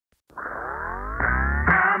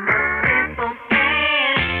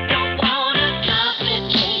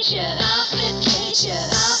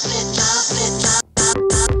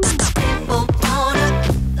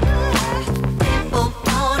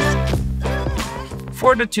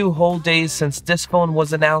For the 2 whole days since this phone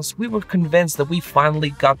was announced, we were convinced that we finally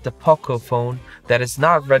got the Poco phone that is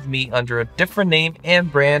not Redmi under a different name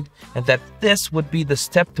and brand, and that this would be the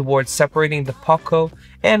step towards separating the Poco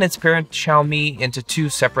and its parent Xiaomi into 2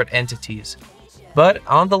 separate entities. But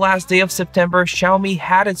on the last day of September, Xiaomi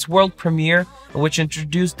had its world premiere, which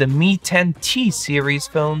introduced the Mi 10T series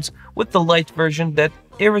phones with the light version that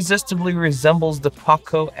irresistibly resembles the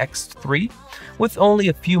Poco X3, with only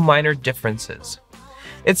a few minor differences.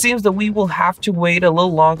 It seems that we will have to wait a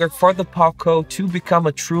little longer for the Poco to become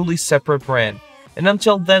a truly separate brand. And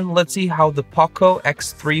until then, let's see how the Poco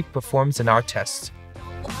X3 performs in our tests.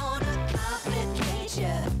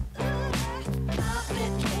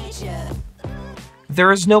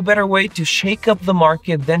 There is no better way to shake up the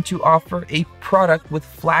market than to offer a product with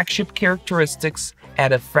flagship characteristics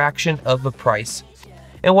at a fraction of the price.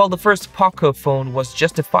 And while the first Poco phone was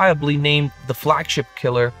justifiably named the flagship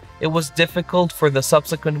killer, it was difficult for the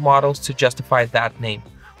subsequent models to justify that name.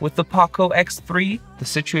 With the Poco X3, the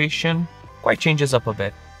situation quite changes up a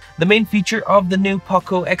bit. The main feature of the new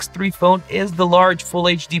Poco X3 phone is the large Full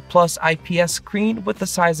HD Plus IPS screen with a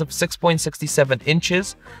size of 6.67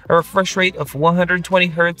 inches, a refresh rate of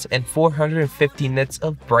 120Hz and 450 nits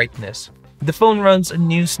of brightness. The phone runs a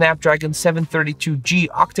new Snapdragon 732G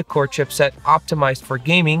octa-core chipset optimized for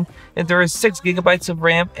gaming, and there is 6GB of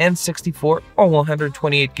RAM and 64 or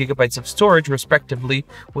 128GB of storage respectively,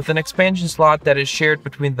 with an expansion slot that is shared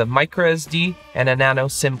between the microSD and a nano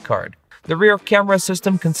SIM card. The rear camera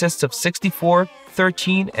system consists of 64,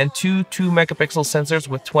 13, and 2 2-megapixel sensors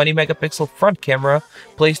with 20-megapixel front camera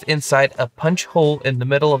placed inside a punch hole in the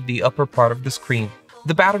middle of the upper part of the screen.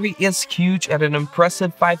 The battery is huge at an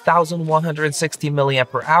impressive 5160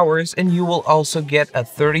 mAh, and you will also get a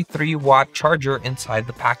 33-watt charger inside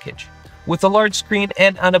the package. With a large screen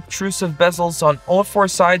and unobtrusive bezels on all 4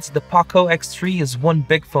 sides, the Poco X3 is one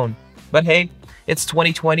big phone. But hey, it's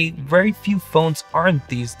 2020, very few phones aren't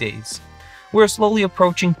these days. We're slowly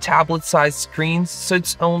approaching tablet-sized screens, so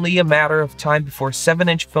it's only a matter of time before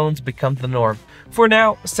 7-inch phones become the norm. For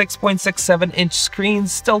now, 6.67-inch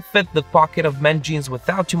screens still fit the pocket of men's jeans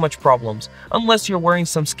without too much problems, unless you're wearing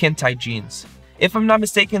some skin-tight jeans. If I'm not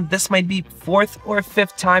mistaken, this might be 4th or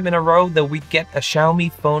 5th time in a row that we get a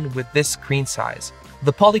Xiaomi phone with this screen size.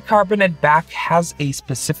 The polycarbonate back has a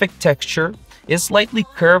specific texture, is slightly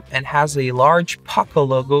curved, and has a large Poco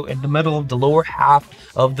logo in the middle of the lower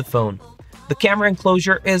half of the phone. The camera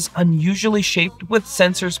enclosure is unusually shaped with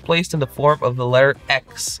sensors placed in the form of the letter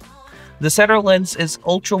X. The center lens is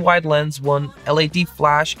ultra-wide lens, one LED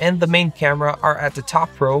flash, and the main camera are at the top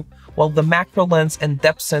row, while the macro lens and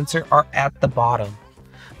depth sensor are at the bottom.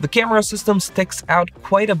 The camera system sticks out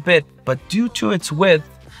quite a bit, but due to its width,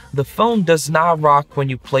 the phone does not rock when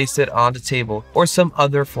you place it on the table or some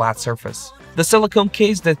other flat surface. The silicone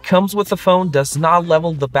case that comes with the phone does not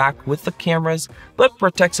level the back with the cameras, but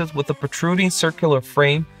protects it with a protruding circular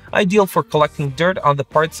frame, ideal for collecting dirt on the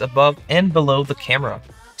parts above and below the camera.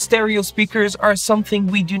 Stereo speakers are something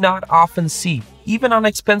we do not often see, even on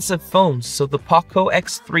expensive phones, so the Poco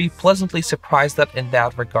X3 pleasantly surprised us in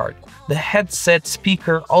that regard. The headset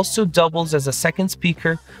speaker also doubles as a second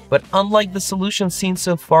speaker, but unlike the solution seen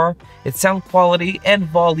so far, its sound quality and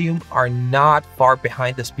volume are not far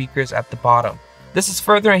behind the speakers at the bottom. This is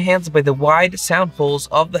further enhanced by the wide sound holes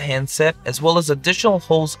of the handset, as well as additional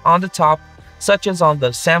holes on the top, such as on the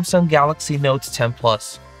Samsung Galaxy Note 10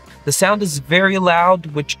 Plus. The sound is very loud,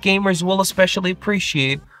 which gamers will especially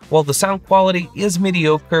appreciate, while the sound quality is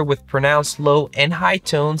mediocre with pronounced low and high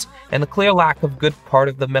tones and a clear lack of good part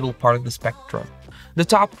of the middle part of the spectrum. The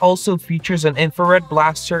top also features an infrared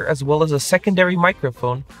blaster as well as a secondary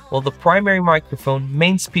microphone, while the primary microphone,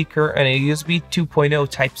 main speaker, and a USB 2.0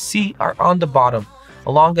 Type-C are on the bottom,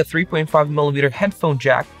 along a 3.5mm headphone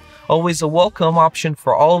jack, always a welcome option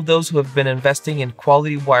for all of those who have been investing in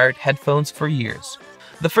quality wired headphones for years.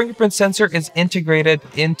 The fingerprint sensor is integrated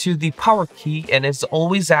into the power key and is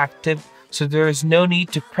always active, so there is no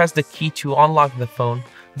need to press the key to unlock the phone,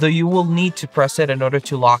 though you will need to press it in order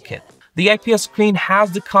to lock it. The IPS screen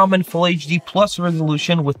has the common Full HD Plus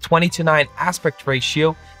resolution with 20:9 aspect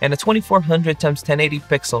ratio and a 2400x1080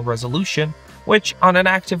 pixel resolution, which on an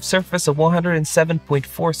active surface of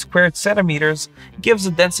 107.4 squared centimeters gives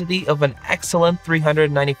a density of an excellent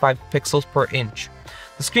 395 pixels per inch.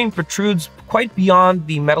 The screen protrudes quite beyond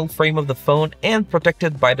the metal frame of the phone and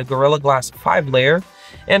protected by the Gorilla Glass 5 layer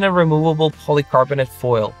and a removable polycarbonate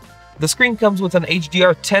foil. The screen comes with an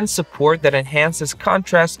HDR10 support that enhances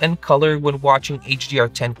contrast and color when watching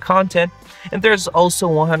HDR10 content, and there's also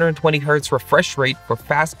 120Hz refresh rate for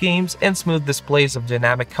fast games and smooth displays of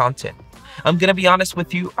dynamic content. I'm gonna be honest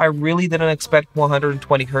with you, I really didn't expect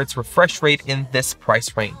 120Hz refresh rate in this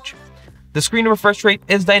price range. The screen refresh rate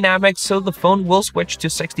is dynamic, so the phone will switch to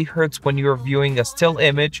 60Hz when you are viewing a still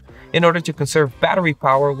image in order to conserve battery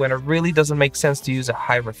power when it really doesn't make sense to use a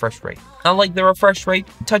high refresh rate. Unlike the refresh rate,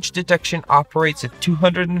 touch detection operates at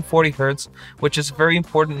 240Hz, which is very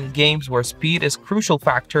important in games where speed is a crucial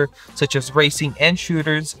factor, such as racing and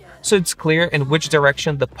shooters, so it's clear in which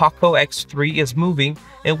direction the Poco X3 is moving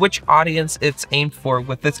and which audience it's aimed for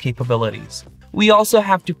with its capabilities. We also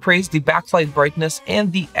have to praise the backlight brightness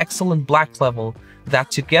and the excellent black level that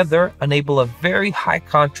together enable a very high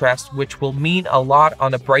contrast, which will mean a lot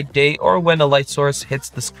on a bright day or when a light source hits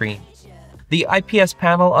the screen. The IPS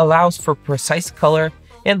panel allows for precise color,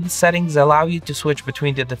 and the settings allow you to switch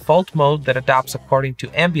between the default mode that adapts according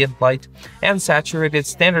to ambient light and saturated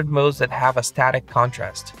standard modes that have a static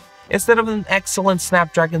contrast. Instead of an excellent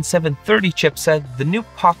Snapdragon 730 chipset, the new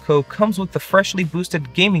Poco comes with a freshly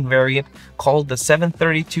boosted gaming variant called the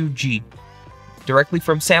 732G. Directly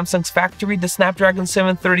from Samsung's factory, the Snapdragon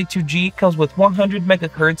 732G comes with 100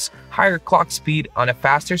 MHz higher clock speed on a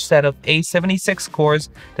faster set of A76 cores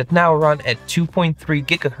that now run at 2.3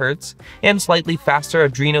 GHz and slightly faster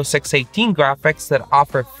Adreno 618 graphics that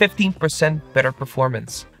offer 15% better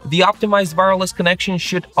performance. The optimized wireless connection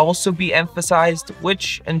should also be emphasized,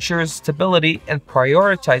 which ensures stability and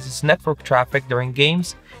prioritizes network traffic during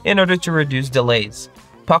games in order to reduce delays.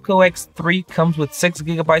 Poco X3 comes with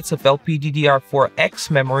 6GB of LPDDR4X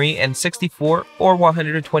memory and 64 or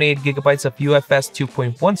 128GB of UFS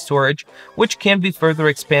 2.1 storage, which can be further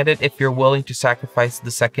expanded if you're willing to sacrifice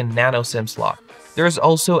the second nano SIM slot. There is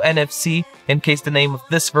also NFC, in case the name of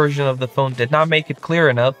this version of the phone did not make it clear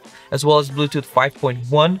enough, as well as Bluetooth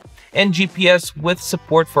 5.1 and GPS with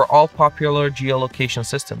support for all popular geolocation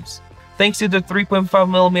systems. Thanks to the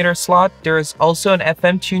 3.5mm slot, there is also an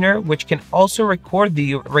FM tuner which can also record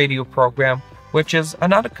the radio program, which is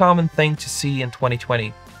not a common thing to see in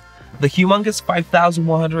 2020. The humongous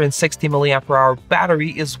 5160 mAh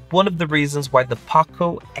battery is one of the reasons why the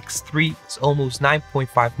Poco X3 is almost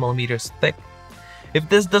 9.5mm thick. If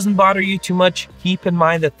this doesn't bother you too much, keep in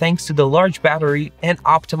mind that thanks to the large battery and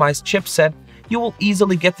optimized chipset, you will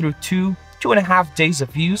easily get through 2.5 days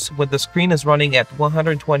of use when the screen is running at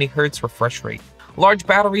 120Hz refresh rate. Large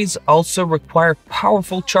batteries also require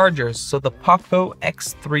powerful chargers, so the Poco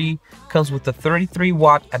X3 comes with a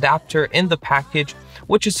 33-watt adapter in the package,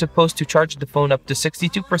 which is supposed to charge the phone up to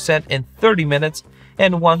 62% in 30 minutes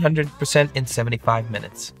and 100% in 75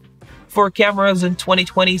 minutes. 4 cameras in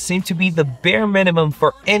 2020 seem to be the bare minimum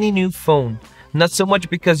for any new phone. Not so much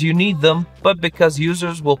because you need them, but because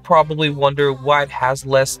users will probably wonder why it has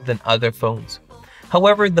less than other phones.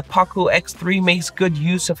 However, the Poco X3 makes good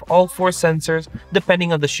use of all 4 sensors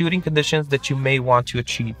depending on the shooting conditions that you may want to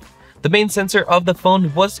achieve. The main sensor of the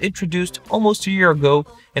phone was introduced almost a year ago,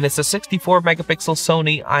 and it's a 64-megapixel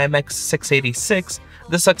Sony IMX686,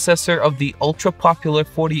 the successor of the ultra-popular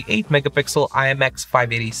 48-megapixel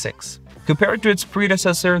IMX586. Compared to its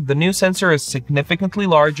predecessor, the new sensor is significantly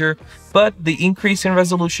larger, but the increase in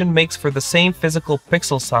resolution makes for the same physical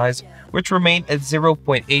pixel size, which remain at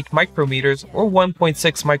 0.8 micrometers or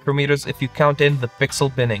 1.6 micrometers if you count in the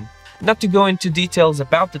pixel binning. Not to go into details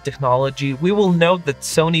about the technology, we will note that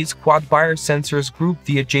Sony's quad-Bayer sensors group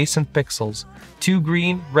the adjacent pixels, 2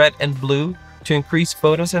 green, red, and blue, to increase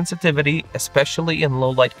photosensitivity, especially in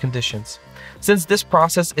low-light conditions. Since this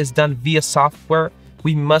process is done via software,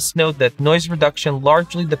 we must note that noise reduction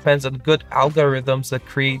largely depends on good algorithms that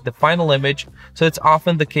create the final image, so it's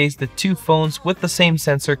often the case that 2 phones with the same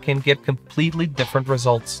sensor can get completely different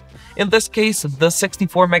results. In this case, the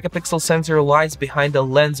 64-megapixel sensor lies behind a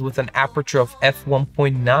lens with an aperture of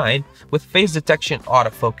f1.9 with phase detection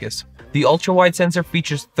autofocus. The ultra-wide sensor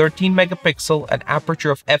features 13 megapixel, an aperture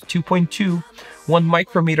of f2.2, 1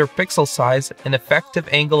 micrometer pixel size, an effective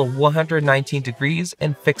angle of 119 degrees,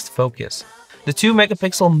 and fixed focus. The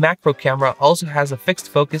 2-megapixel macro camera also has a fixed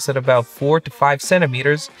focus at about 4 to 5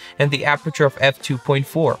 centimeters and the aperture of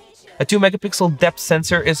f2.4. A 2-megapixel depth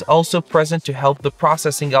sensor is also present to help the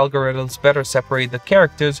processing algorithms better separate the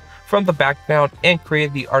characters from the background and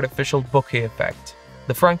create the artificial bokeh effect.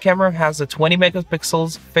 The front camera has a 20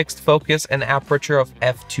 megapixels fixed focus and aperture of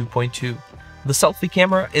f2.2. The selfie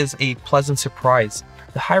camera is a pleasant surprise.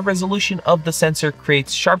 The high resolution of the sensor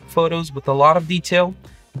creates sharp photos with a lot of detail,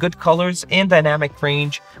 good colors, and dynamic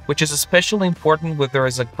range, which is especially important where there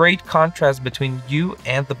is a great contrast between you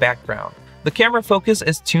and the background. The camera focus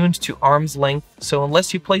is tuned to arm's length, so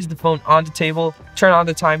unless you place the phone on the table, turn on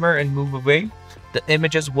the timer, and move away, the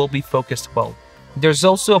images will be focused well. There's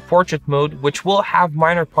also a portrait mode, which will have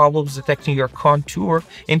minor problems detecting your contour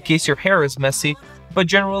in case your hair is messy, but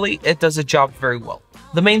generally it does the job very well.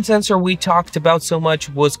 The main sensor we talked about so much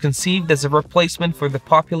was conceived as a replacement for the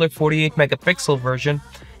popular 48 megapixel version,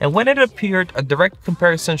 and when it appeared, a direct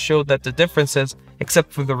comparison showed that the differences,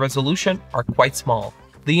 except for the resolution, are quite small.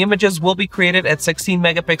 The images will be created at 16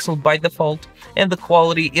 megapixel by default, and the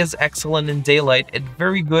quality is excellent in daylight and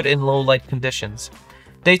very good in low light conditions.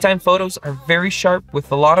 Daytime photos are very sharp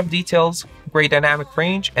with a lot of details, great dynamic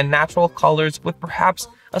range, and natural colors with perhaps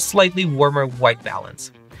a slightly warmer white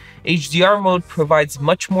balance. HDR mode provides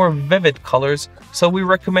much more vivid colors, so we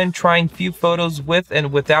recommend trying few photos with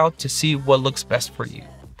and without to see what looks best for you.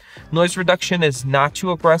 Noise reduction is not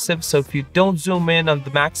too aggressive, so if you don't zoom in on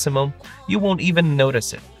the maximum, you won't even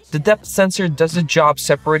notice it. The depth sensor does a job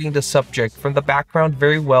separating the subject from the background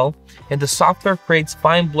very well, and the software creates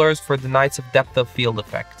fine blurs for the nights of depth of field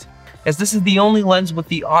effect. As this is the only lens with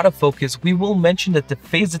the autofocus, we will mention that the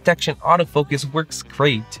phase detection autofocus works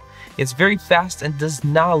great. It's very fast and does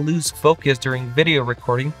not lose focus during video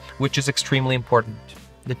recording, which is extremely important.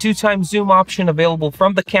 The 2x zoom option available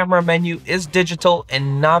from the camera menu is digital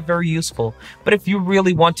and not very useful, but if you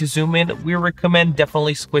really want to zoom in, we recommend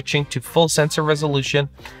definitely switching to full sensor resolution,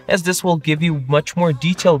 as this will give you much more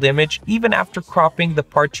detailed image even after cropping the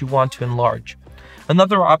part you want to enlarge.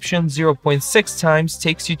 Another option, 0.6x,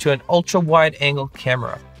 takes you to an ultra-wide angle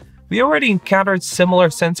camera. We already encountered similar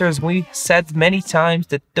sensors. We said many times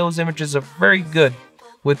that those images are very good,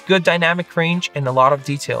 with good dynamic range and a lot of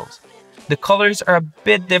details. The colors are a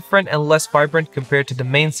bit different and less vibrant compared to the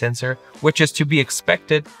main sensor, which is to be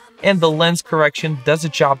expected, and the lens correction does a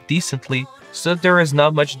job decently, so there is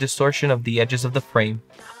not much distortion of the edges of the frame.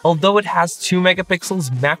 Although it has 2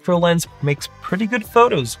 megapixels, macro lens makes pretty good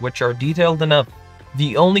photos, which are detailed enough.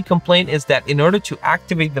 The only complaint is that in order to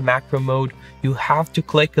activate the macro mode, you have to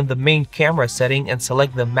click on the main camera setting and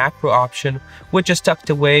select the macro option, which is tucked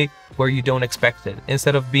away where you don't expect it,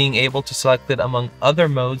 instead of being able to select it among other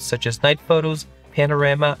modes such as night photos,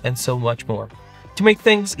 panorama, and so much more. To make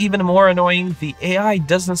things even more annoying, the AI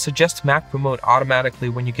doesn't suggest macro mode automatically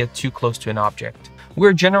when you get too close to an object.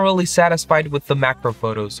 We're generally satisfied with the macro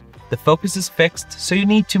photos. The focus is fixed, so you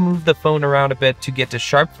need to move the phone around a bit to get a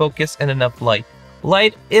sharp focus and enough light.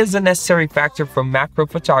 Light is a necessary factor for macro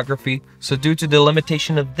photography, so due to the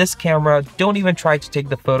limitation of this camera, don't even try to take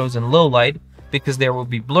the photos in low light, because they will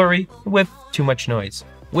be blurry with too much noise.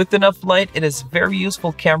 With enough light, it is a very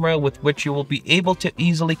useful camera with which you will be able to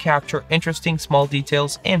easily capture interesting small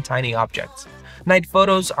details and tiny objects. Night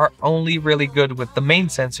photos are only really good with the main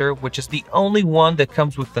sensor, which is the only one that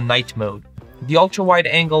comes with the night mode. The ultra-wide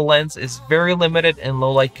angle lens is very limited in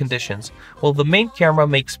low light conditions, while the main camera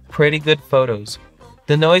makes pretty good photos.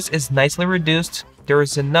 The noise is nicely reduced, there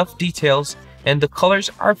is enough details, and the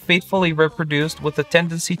colors are faithfully reproduced with a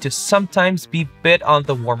tendency to sometimes be a bit on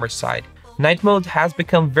the warmer side. Night mode has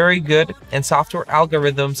become very good, and software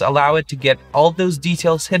algorithms allow it to get all those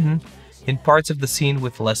details hidden in parts of the scene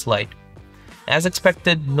with less light. As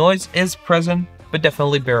expected, noise is present, but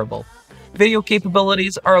definitely bearable. Video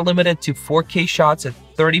capabilities are limited to 4K shots at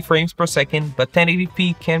 30 frames per second, but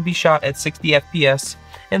 1080p can be shot at 60 FPS,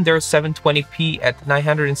 and there's 720p at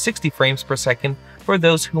 960 frames per second for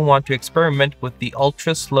those who want to experiment with the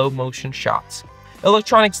ultra slow motion shots.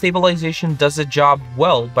 Electronic stabilization does the job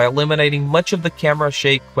well by eliminating much of the camera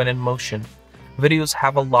shake when in motion. Videos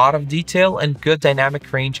have a lot of detail and good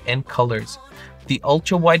dynamic range and colors. The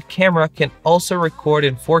ultra-wide camera can also record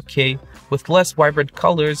in 4K with less vibrant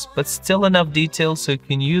colors, but still enough detail so you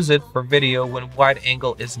can use it for video when wide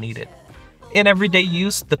angle is needed. In everyday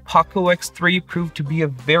use, the Poco X3 proved to be a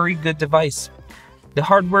very good device. The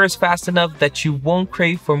hardware is fast enough that you won't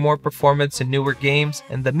crave for more performance in newer games,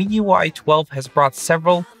 and the MIUI 12 has brought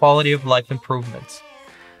several quality of life improvements.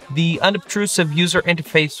 The unobtrusive user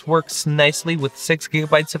interface works nicely with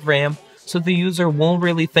 6GB of RAM, so the user won't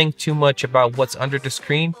really think too much about what's under the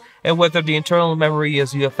screen and whether the internal memory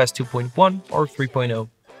is UFS 2.1 or 3.0.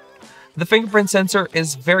 The fingerprint sensor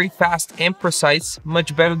is very fast and precise,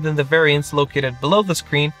 much better than the variants located below the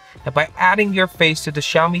screen, and by adding your face to the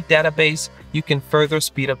Xiaomi database, you can further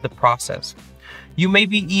speed up the process. You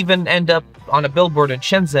maybe even end up on a billboard in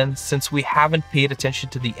Shenzhen since we haven't paid attention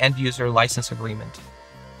to the end-user license agreement.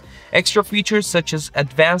 Extra features such as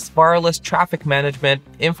advanced wireless traffic management,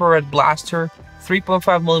 infrared blaster,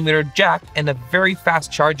 3.5mm jack, and a very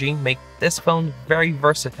fast charging make this phone very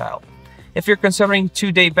versatile. If you're considering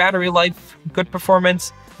 2-day battery life, good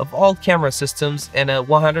performance of all camera systems, and a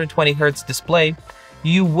 120Hz display,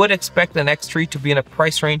 you would expect an X3 to be in a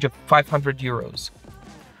price range of €500.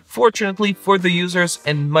 Fortunately for the users,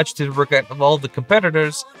 and much to the regret of all the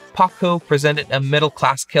competitors, Poco presented a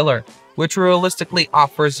middle-class killer, which realistically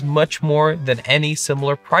offers much more than any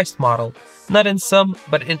similar priced model, not in some,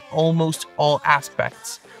 but in almost all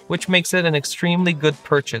aspects, which makes it an extremely good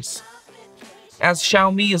purchase. As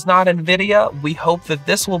Xiaomi is not Nvidia, we hope that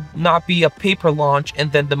this will not be a paper launch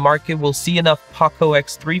and then the market will see enough Poco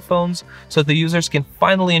X3 phones so the users can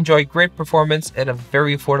finally enjoy great performance at a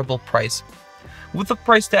very affordable price. With a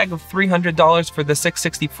price tag of $300 for the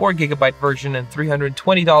 664GB version and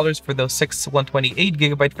 $320 for those 6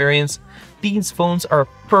 128GB variants, these phones are a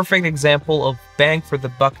perfect example of bang for the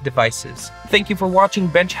buck devices. Thank you for watching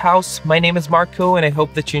Bench House. My name is Marco and I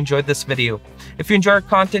hope that you enjoyed this video. If you enjoy our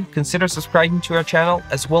content, consider subscribing to our channel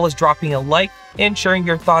as well as dropping a like and sharing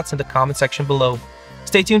your thoughts in the comment section below.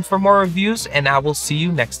 Stay tuned for more reviews and I will see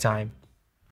you next time.